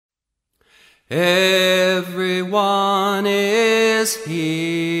Everyone is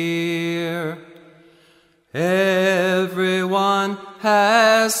here. Everyone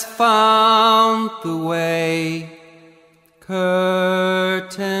has found the way.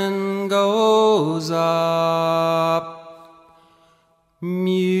 Curtain goes up.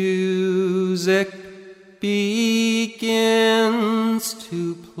 Music begins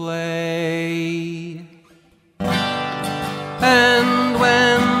to play. And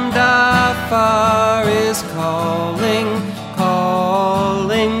when Dafa is calling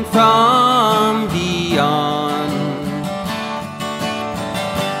from beyond,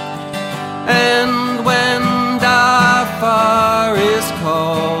 and when Dafa is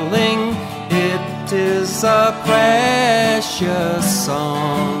calling, it is a precious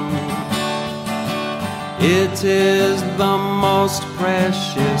song. It is the most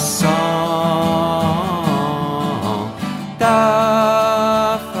precious song.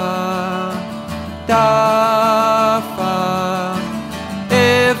 Dafa, Dafa,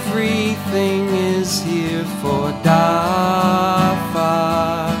 everything is here for Dafa.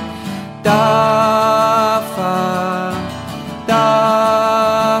 Dafa,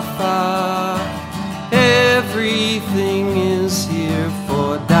 Dafa, everything is here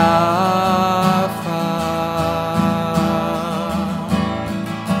for Dafa.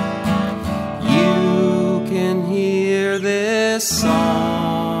 You can hear this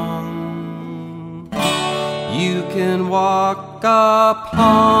song. You can walk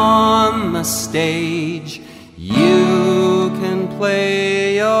upon the stage. You can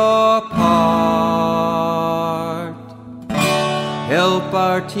play your part. Help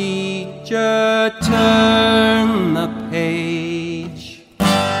our teacher turn the page.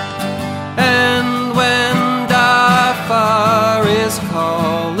 And when Dafa is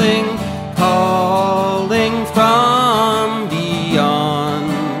calling from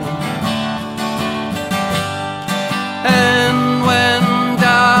beyond, and when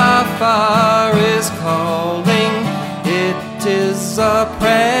Dafa is calling, it is a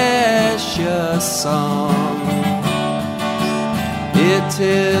precious song. It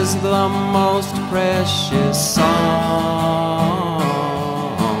is the most precious song.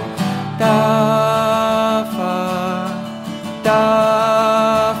 Dafa,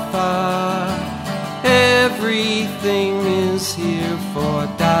 Dafa, everything is here for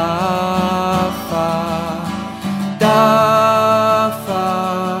Dafa. Dafa,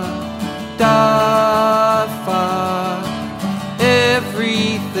 Dafa,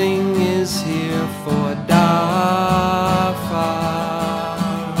 everything is here for Dafa.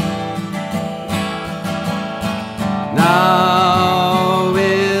 Now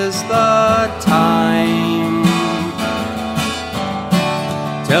is the time.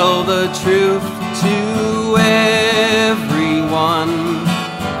 Tell the truth to everyone.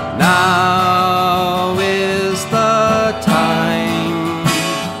 Now is the time.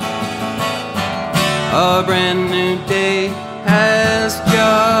 A brand new day has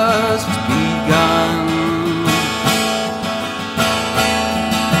just begun.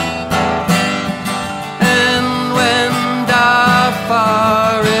 And when Dafa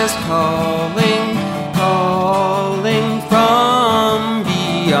is calling from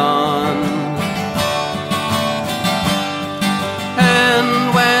beyond, and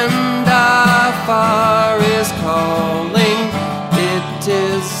when Dafa is calling, it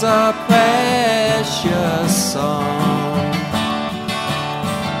is a precious song.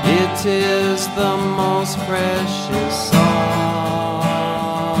 It is the most precious